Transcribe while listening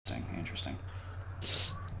Interesting, interesting.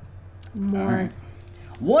 More. All right.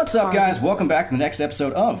 What's up, guys? Welcome back to the next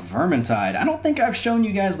episode of Vermintide. I don't think I've shown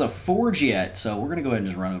you guys the Forge yet, so we're going to go ahead and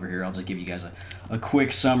just run over here. I'll just give you guys a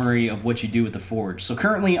quick summary of what you do with the Forge. So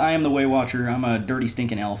currently, I am the Way Watcher. I'm a dirty,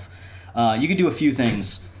 stinking elf. You can do a few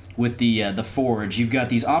things with the Forge. You've got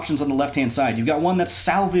these options on the left-hand side. You've got one that's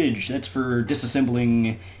salvage. That's for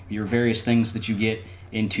disassembling your various things that you get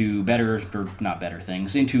into better, or not better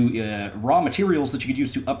things, into raw materials that you could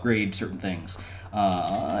use to upgrade certain things.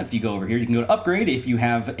 If you go over here, you can go to upgrade. If you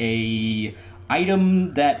have a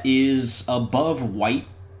item that is above white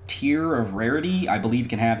tier of rarity, I believe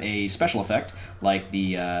can have a special effect, like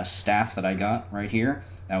the staff that I got right here.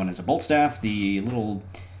 That one is a bolt staff. The little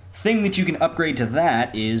thing that you can upgrade to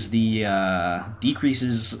that is the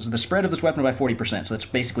decreases the spread of this weapon by 40%. So that's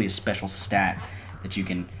basically a special stat that you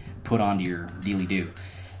can put onto your dealy-do.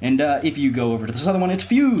 And if you go over to this other one, it's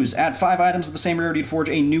Fuse. Add 5 items of the same rarity to forge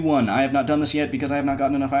a new one. I have not done this yet because I have not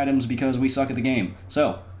gotten enough items because we suck at the game.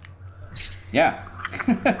 So, yeah.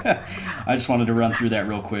 I just wanted to run through that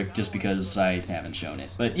real quick just because I haven't shown it.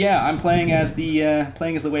 But yeah, I'm playing as the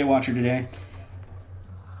Way Watcher today.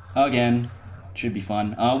 Again, should be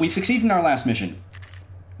fun. We succeeded in our last mission,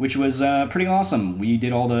 which was pretty awesome. We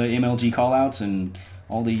did all the MLG callouts and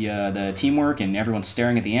all the teamwork, and everyone's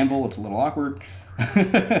staring at the anvil. It's a little awkward.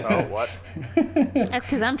 Oh, what? That's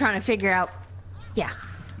because I'm trying to figure out. Yeah.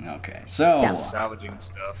 Okay, so salvaging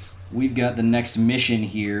stuff. We've got the next mission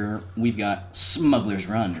here. We've got Smuggler's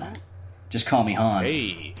Run. Just call me Han.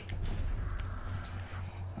 Hey.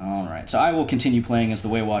 Alright, so I will continue playing as the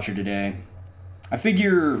Way Watcher today. I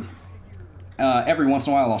figure every once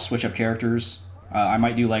in a while I'll switch up characters. I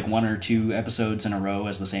might do like 1 or 2 episodes in a row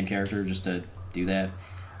as the same character just to do that.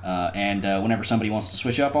 And whenever somebody wants to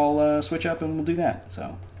switch up, I'll switch up and we'll do that.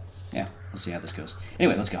 So, yeah, we'll see how this goes.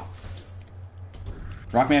 Anyway, let's go.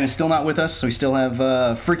 Rockman is still not with us, so we still have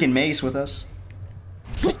freaking Mace with us.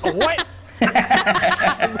 What? He's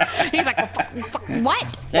like,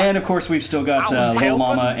 what? And, of course, we've still got Lil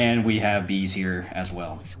Mama, and we have Bees here as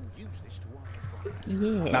well.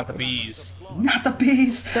 Yeah. Not the bees. Not the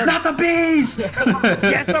bees! Not the bees!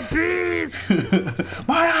 Yes, the bees!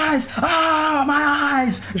 My eyes! Ah, my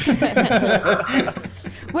eyes!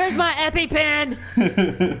 Where's my EpiPen?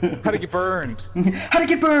 How'd it get burned? How'd it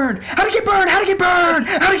get burned? How'd it get burned? How'd it get burned?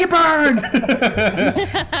 How'd it get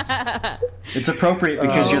burned? It's appropriate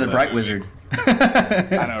because you're the Bright Wizard.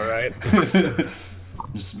 I know, right?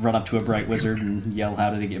 Just run up to a Bright Wizard and yell,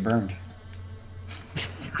 how did it get burned?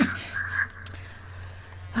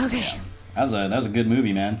 Okay. That was a good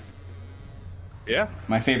movie, man. Yeah.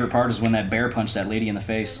 My favorite part is when that bear punched that lady in the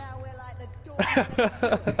face.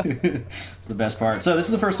 It's the best part. So this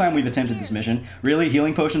is the first time we've attempted this mission. Really,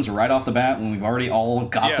 healing potions right off the bat when we've already all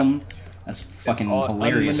got them. That's fucking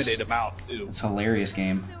hilarious. Unlimited amount too. It's a hilarious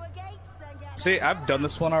game. See, I've done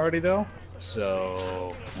this one already though,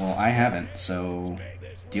 so. Well, I haven't, so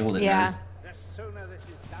deal with it. Yeah. Nerd.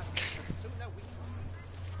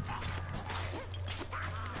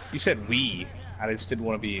 You said we. I just didn't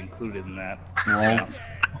want to be included in that. Well,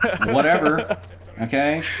 whatever.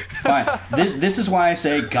 Okay, fine. This is why I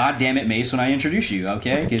say, "God damn it, Mace," when I introduce you.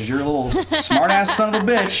 Okay, because you're a little smart-ass son of a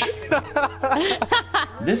bitch.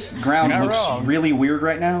 This ground looks really weird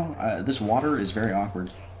right now. This water is very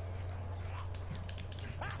awkward.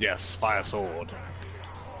 Yes, fire sword.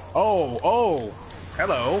 Oh,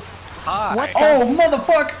 hello. Hi. What the? Oh,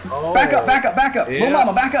 motherfucker! Oh. Back up! Yeah. Little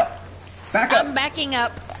mama, back up! Back up! I'm backing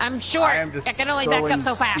up. I'm short. I am just I can only back up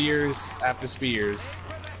so fast. spears after spears.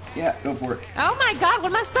 Yeah, go for it. Oh my god,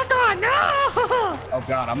 what am I stuck on? No! Oh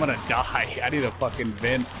god, I'm gonna die. I need a fucking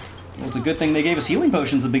vent. Well, it's a good thing they gave us healing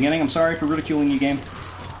potions at the beginning. I'm sorry for ridiculing you, game.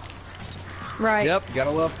 Right. Yep, gotta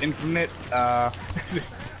love infinite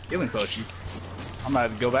healing potions. I'm gonna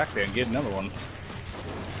go back there and get another one.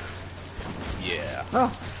 Yeah.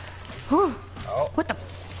 Oh. Whew. Oh. What the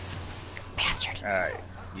bastard? Alright.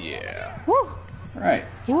 Yeah. Woo. Alright.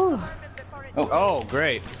 Woo. Oh,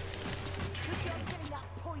 great.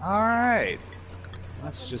 Alright.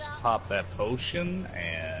 Let's just pop that potion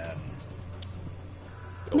and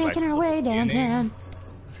go back Making to our the way beginning. downtown.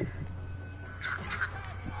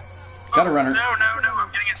 Got a runner. No,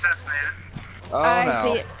 I'm getting assassinated. Oh, I no.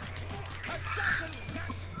 see it.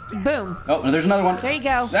 Boom. Oh, there's another one. There you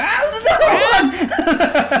go. Ah, there's another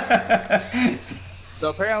one! So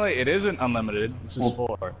apparently it isn't unlimited. It's just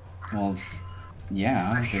 4. Well,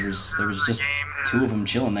 yeah, there was just 2 of them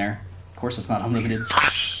chilling there. Of course it's not unlimited.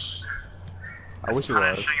 I wish it was.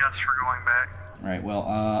 Punishing us for going back. Right, well,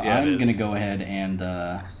 Yeah, I'm it gonna is. go ahead and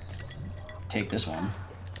take this one.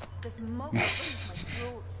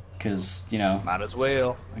 Because, you know, Might as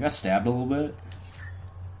well. I got stabbed a little bit.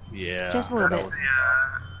 Yeah. Just a little bit. That's the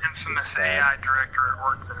infamous AI director at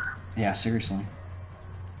work there. Yeah, seriously.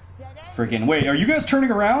 Freaking, wait, are you guys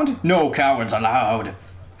turning around? No cowards allowed.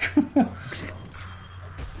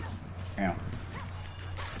 Yeah.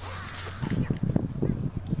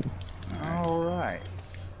 Alright.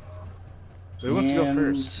 So who wants to go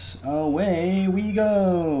first? Away we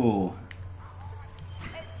go.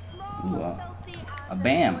 Ooh, a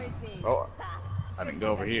bam. Oh, I didn't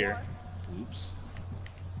go over here. Oops.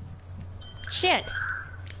 Shit.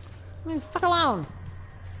 Leave me the fuck alone.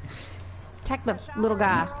 Attack the little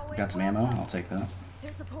guy. Got some ammo, I'll take that.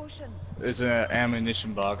 There's a potion. There's an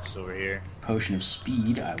ammunition box over here. Potion of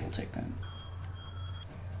speed, I will take that.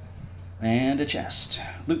 And a chest.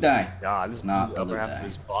 Loot die. God, this is Not the the upper loot half die. of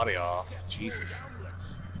his body off. Jesus.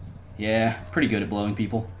 Yeah, pretty good at blowing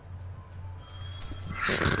people.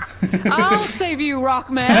 I'll save you,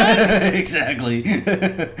 Rockman. Exactly.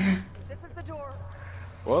 This is the door.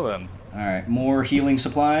 Well then. Alright, more healing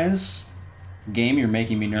supplies. Game, you're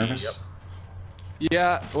making me nervous. Yep.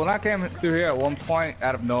 Yeah, when I came through here at one point,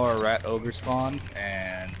 out of nowhere, a rat ogre spawned,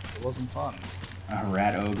 and it wasn't fun. A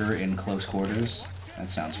rat ogre in close quarters. That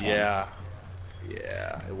sounds fun. Yeah.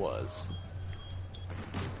 Yeah, it was.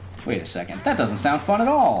 Wait a second. That doesn't sound fun at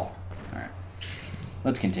all. Alright.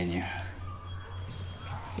 Let's continue.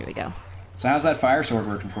 Here we go. So how's that fire sword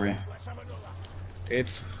working for you?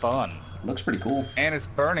 It's fun. Looks pretty cool. And it's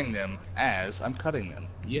burning them as I'm cutting them.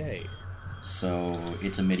 Yay. So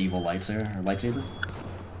it's a medieval lightsaber?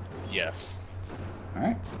 Yes.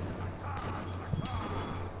 Alright.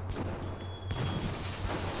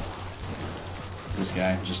 This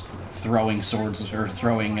guy just throwing swords or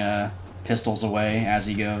throwing pistols away as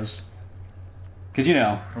he goes. Because, you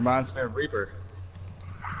know. Reminds me of Reaper.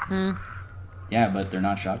 Yeah, but they're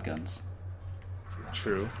not shotguns.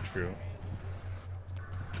 True, true.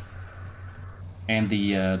 And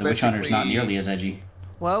the witch hunter's not basically- nearly as edgy.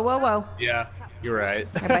 Whoa, whoa, whoa. Yeah, you're right.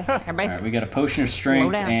 Everybody. Alright, we got a potion of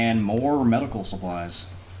strength down. and more medical supplies.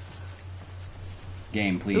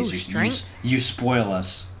 Game, please. Ooh, strength? You spoil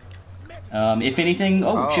us. If anything...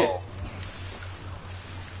 Oh, shit.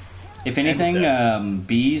 If anything,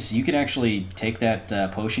 bees, you could actually take that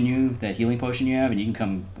that healing potion you have, and you can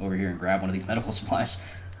come over here and grab one of these medical supplies.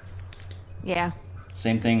 Yeah.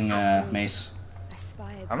 Same thing, Mace. I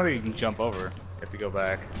spy I don't think you can jump over. You have to go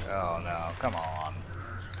back. Oh no, come on.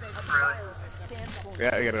 Really?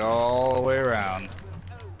 Yeah, you gotta go all the way around.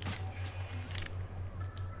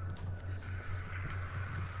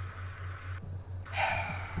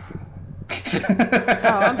 Oh,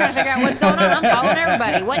 I'm trying to figure out what's going on. I'm following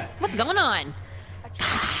everybody. What's going on?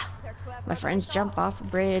 My friends jump off a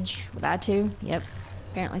bridge. Was I too? Yep.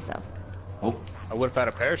 Apparently so. Oh, I would have had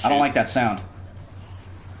a parachute. I don't like that sound.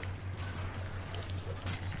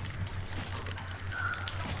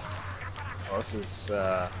 Oh, this is,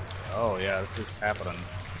 oh yeah, this is happening.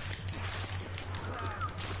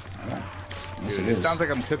 Yes, Dude, it it is. sounds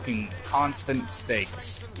like I'm cooking constant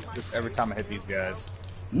steaks. Just every time I hit these guys.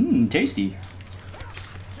 Mmm, tasty.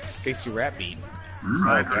 Tasty rat meat. Mm,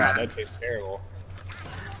 Oh god, that tastes terrible.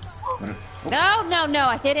 No.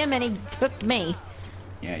 I hit him and he took me.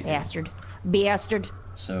 Yeah, you did. Bastard. Bastard.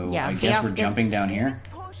 So Yeah, I guess we're bastard. jumping down here. This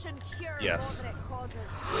potion cures Yes. what it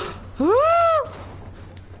causes. Woo!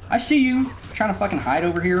 I see you trying to fucking hide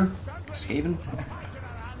over here, Skaven.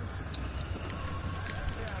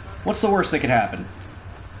 What's the worst that could happen?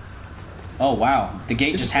 Oh wow, the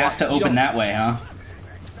gate just has to open that way, huh?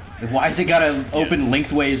 Why is it gotta open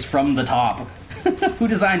lengthways from the top? Who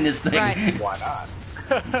designed this thing? Right. Why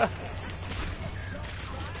not?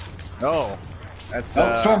 Oh, that's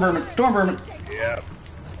Oh, storm vermin! Storm vermin! Yeah,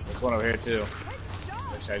 there's one over here too,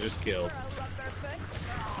 which I just killed.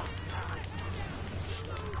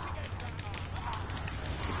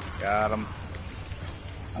 Got him.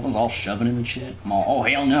 That one's all shoving him and shit. I'm all, oh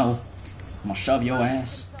hell no! I'm gonna shove your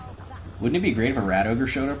ass. Wouldn't it be great if a rat ogre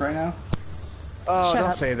showed up right now? Oh, Shut don't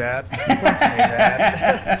up. say that. Don't say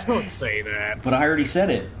that. Don't say that. But I already said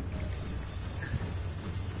it.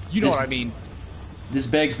 You know This- what I mean. This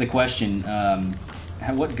begs the question: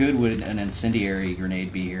 what good would an incendiary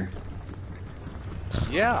grenade be here?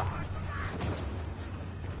 Yeah.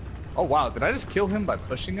 Oh wow, did I just kill him by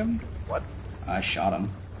pushing him? What? I shot him.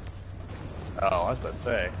 Oh, I was about to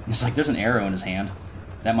say. It's like there's an arrow in his hand.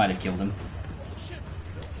 That might have killed him.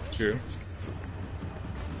 True.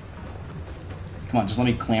 Come on, just let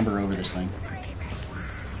me clamber over this thing.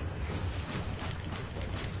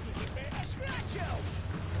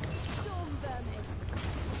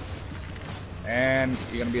 And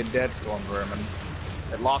you're gonna be a dead storm vermin.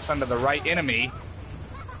 It locks onto the right enemy.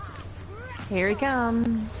 Here he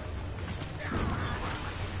comes.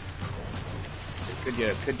 Could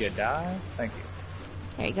you die? Thank you.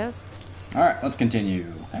 There he goes. Alright, let's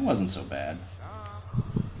continue. That wasn't so bad.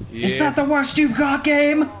 Yeah. Is that the worst you've got,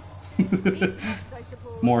 game?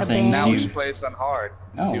 More things Now we you... should play this on hard.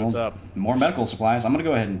 Oh, See what's well, up. More medical supplies. I'm gonna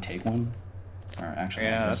go ahead and take one. Or actually,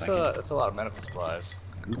 Yeah, I guess I can. that's a lot of medical supplies.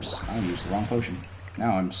 Oops, I used the wrong potion.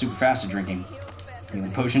 Now I'm super fast at drinking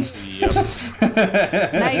healing potions. Yep.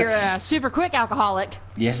 Now you're a super quick alcoholic.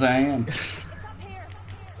 Yes, I am.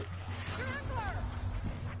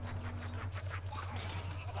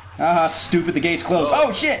 Ah, stupid, the gate's closed.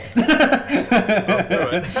 Oh, shit!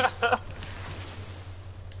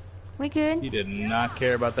 We good? He did not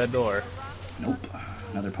care about that door. Nope.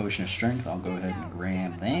 Another potion of strength. I'll go ahead and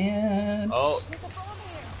grab that. Oh,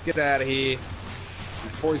 get out of here. You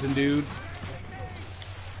poison dude.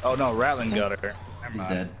 Oh no, Rattling got her. Never He's mind.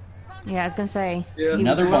 dead. Yeah, I was gonna say. Yeah. He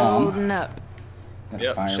Another was bomb. loading up. Got a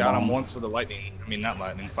Yep, fire shot bomb. him once with a lightning. I mean, not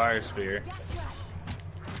lightning, fire spear.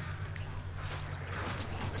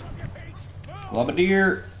 Love a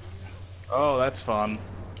deer. Oh, that's fun.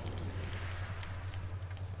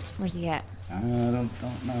 Where's he at? I don't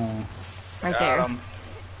know. Right Got there. him.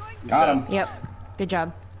 Got him. Yep. Good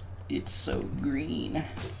job. It's so green.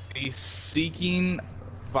 The seeking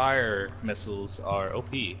fire missiles are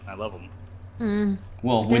OP. I love them. Mm.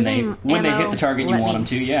 Well, If when there's they any hit ammo, the target you let want me. them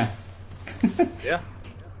to, yeah. Yeah.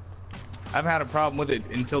 I've had a problem with it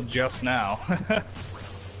until just now.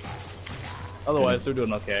 Otherwise, they're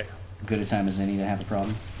doing okay. Good a time as any to have a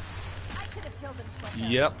problem.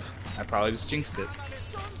 Yep. I probably just jinxed it.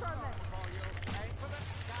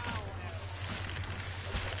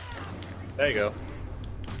 There you go.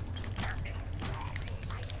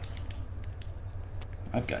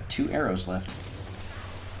 I've got 2 arrows left.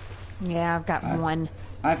 Yeah, I've got one.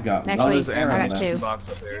 I've got Actually, Oh, one there's an arrow I ammo got left. two. box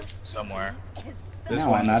up there somewhere. This Now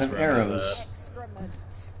one I'm out is of from, arrows.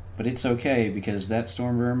 But it's okay because that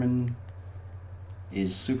storm vermin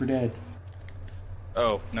is super dead.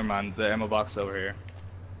 Oh, never mind. The ammo box over here.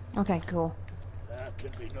 Okay, cool. The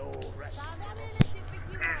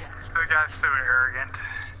guy's so arrogant.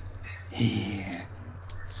 Yeah.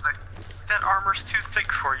 It's like, that armor's too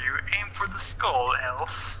thick for you. Aim for the skull,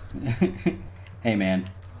 elf. Hey man,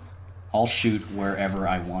 I'll shoot wherever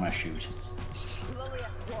I want to shoot.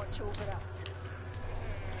 Watch over us.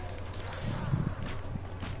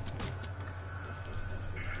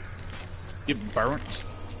 Get burnt.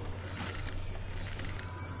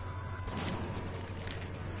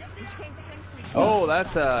 Oh,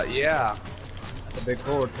 that's yeah. A big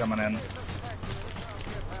horde coming in.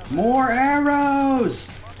 More arrows!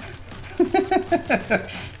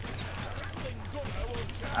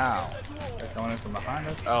 Ow. They're coming in from behind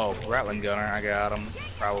us. Oh, Rattling Gunner. I got him.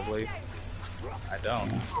 Probably. I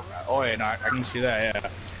don't. Oh, yeah, no, I can see that, yeah.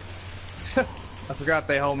 I forgot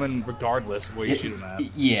they home in regardless of where you shoot them at.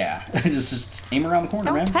 Yeah, just aim around the corner,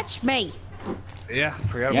 Don't man. touch me. Yeah,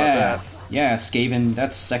 forgot Yeah, about that. yeah, Skaven,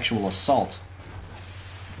 that's sexual assault.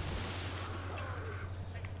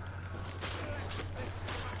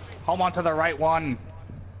 Home onto the right one.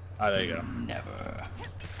 Oh, there you go. Never.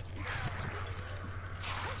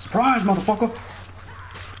 Surprise, motherfucker!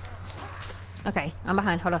 Okay, I'm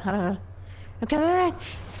behind. Hold on, hold on, hold on. I'm coming back.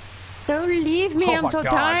 Don't leave me. Oh I'm my so God.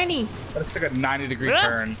 tiny. That just took a 90-degree Ah!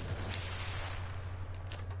 turn.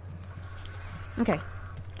 Okay.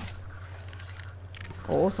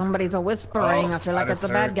 Oh, somebody's a whispering. I feel like it's a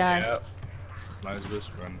bad guy. Yep. Somebody's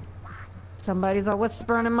whispering. Somebody's a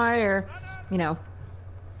whispering in my ear. You know.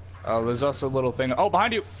 Oh, there's also a little thing. Oh,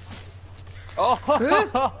 behind you! Oh!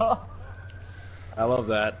 I love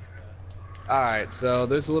that. Alright, so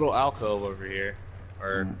there's a little alcove over here.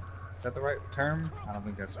 Or, is that the right term? I don't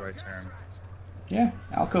think that's the right term. Yeah,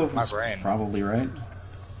 alcove My is brain. probably right.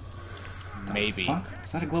 Maybe. Fuck,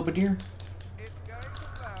 is that a Globadier?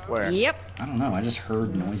 Where? Yep. I don't know, I just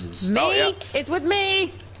heard noises. Me. Oh, yeah. It's with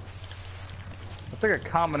me. It's like a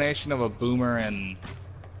combination of a boomer and...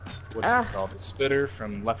 What's Ugh. it called? A spitter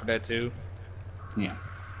from Left 4 Dead 2? Yeah.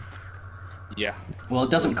 Yeah. Well, it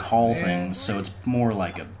doesn't call things, so it's more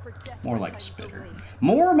like a spitter.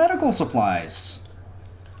 More medical supplies.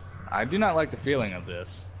 I do not like the feeling of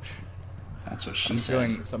this. That's what she I'm said.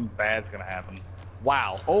 feeling something bad's gonna happen.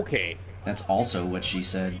 Wow, okay. That's also what she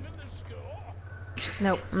said.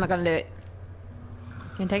 Nope, I'm not gonna do it.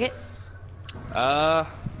 Can you take it? I'll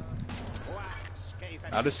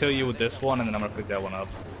just heal you with this one, and then I'm gonna pick that one up.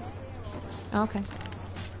 Oh, okay.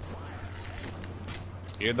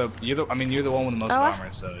 You're the I mean, you're the one with the most Oh. armor,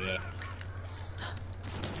 so yeah.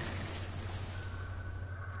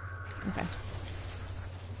 Okay.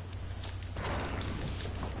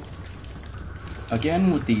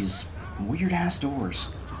 again with these weird ass doors.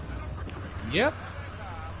 Yep.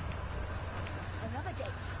 Another gate.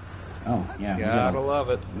 Oh yeah, Gotta love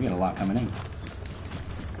it. we got a lot coming in.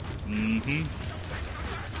 Mm-hmm.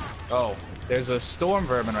 Oh, there's a storm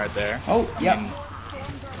vermin right there. Oh yeah.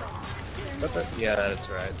 Is that the... Yeah, that's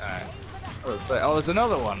right. Alright. Oh, there's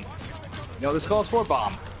another one. You know what this calls for?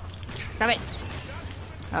 Bomb. Stop it.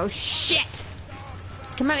 Oh, shit.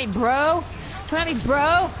 Come at me, bro. Come at me,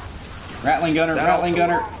 bro. Rattling gunner, That rattling also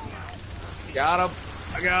gunner. works. Got him.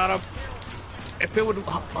 I got him. If it would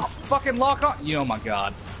fucking lock on... Oh my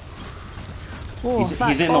god. Ooh,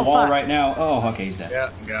 He's in the wall right now. Oh, okay, he's dead. Yeah,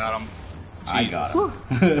 got him. I got Jesus.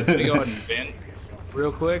 him. Let me go ahead and vent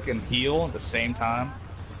real quick and heal at the same time.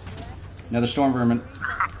 Another storm vermin. Let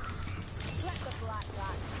the black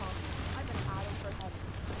rat come. I'm an arrow for him.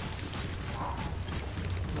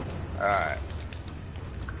 Alright.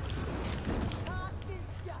 Task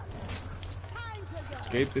is done. Time to go.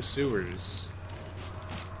 Escape the sewers.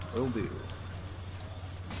 Will do.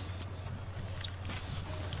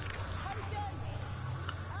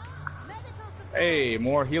 Hey,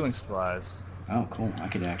 more healing supplies. Oh, cool. I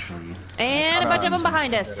could actually. And a bunch of them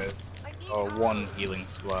behind us. That is. Oh, one healing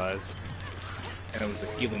supplies. And it was a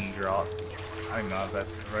healing drop. I don't know if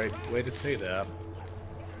that's the right way to say that.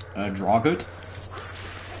 Draw it.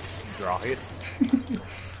 Draw it.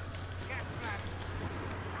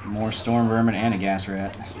 More storm vermin and a gas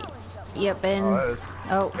rat. Yep, and...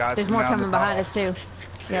 Guys there's more down coming the behind tunnel. us,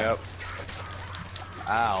 too. Yep.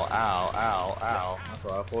 Ow, ow, ow, ow. That's a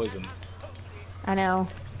lot of poison. I know.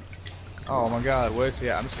 Oh my god, where's he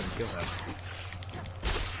at? I'm just gonna kill him.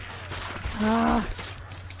 Ah,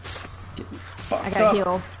 Fucked I gotta up.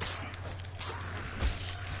 heal.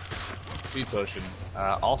 Speed potion.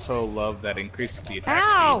 Also love that increases the attack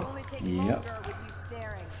Ow! Only take Yep. longer with you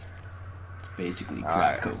staring. Basically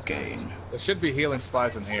Alright. crack cocaine. speed. There should be healing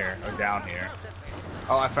supplies in here, or down here.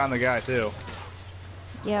 Oh, I found the guy too.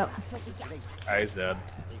 Yep. Ah, he's dead.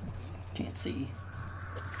 Can't see.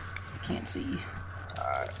 Can't see.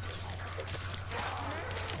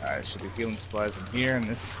 Alright, should be healing supplies in here, and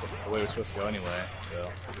this is the way we're supposed to go anyway, so.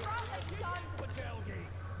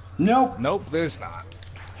 Nope. Nope, there's not.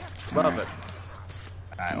 Love it.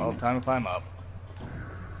 Alright, well, time to climb up.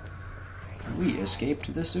 We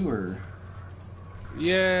escaped the sewer.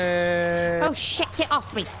 Yay! Oh, shit, get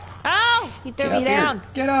off me. Oh, he threw Get me up down. here.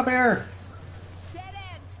 Get up here. Dead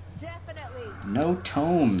end. Definitely. No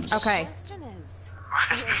tomes. Okay. Question is,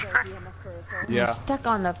 will there be an reversal? Yeah. Stuck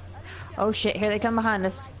on the... Oh, shit, here they come behind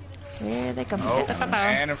us. Here they come. Oh,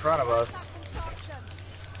 and in front of us.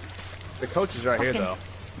 The coach is right here, Fucking- though,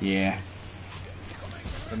 Yeah.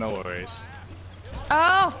 so no worries.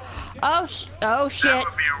 Oh! Oh, oh, shit. That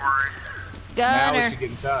would be a worry. Now we Gunner. should get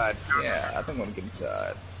inside. Yeah, I think we're gonna get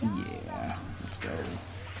inside. Yeah. Let's go.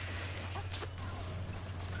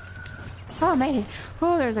 Oh, maybe.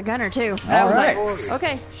 Oh, there's a gunner, too. I All was right. like,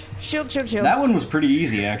 okay. Shield, shield, shield. That one was pretty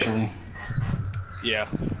easy, actually. Yeah.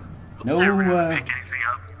 No. Yeah, we haven't picked anything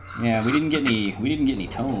up. Yeah, we didn't get any. We didn't get any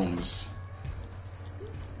tomes.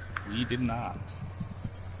 We did not.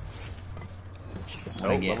 What'd I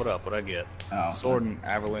Nope, get? leveled up. What'd I get? Oh. Sword and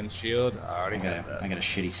avalanche shield. I I already got got that. a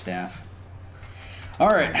shitty staff. All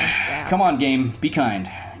right, staff. come on, game. Be kind.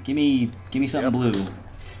 Give me something Yep. blue.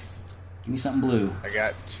 Give me something blue. I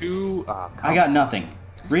got two. I got nothing.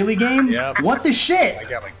 Really, game? Yep. What the shit? I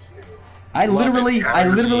got like two. I literally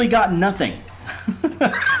RNG. got nothing.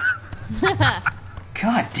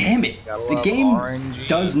 God damn it! Gotta The love game RNG.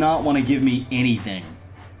 does not want to give me anything.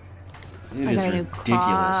 It I is got a new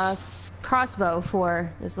ridiculous. crossbow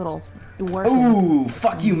for this little dwarf. Ooh,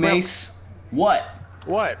 fuck you, Mace. What?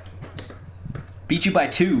 What? Beat you by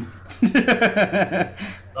 2.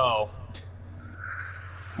 Oh.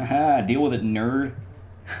 Haha, deal with it, nerd.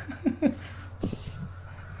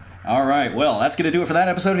 Alright, well, that's going to do it for that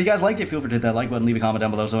episode. If you guys liked it, feel free to hit that like button, leave a comment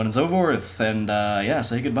down below, so on and so forth. And, yeah,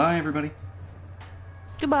 say goodbye, everybody.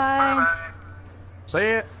 Goodbye.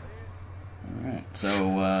 Say it. Alright,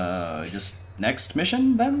 so, just next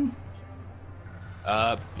mission, then?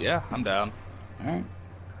 Yeah, I'm down. Alright.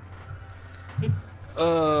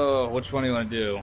 Which one do you want to do?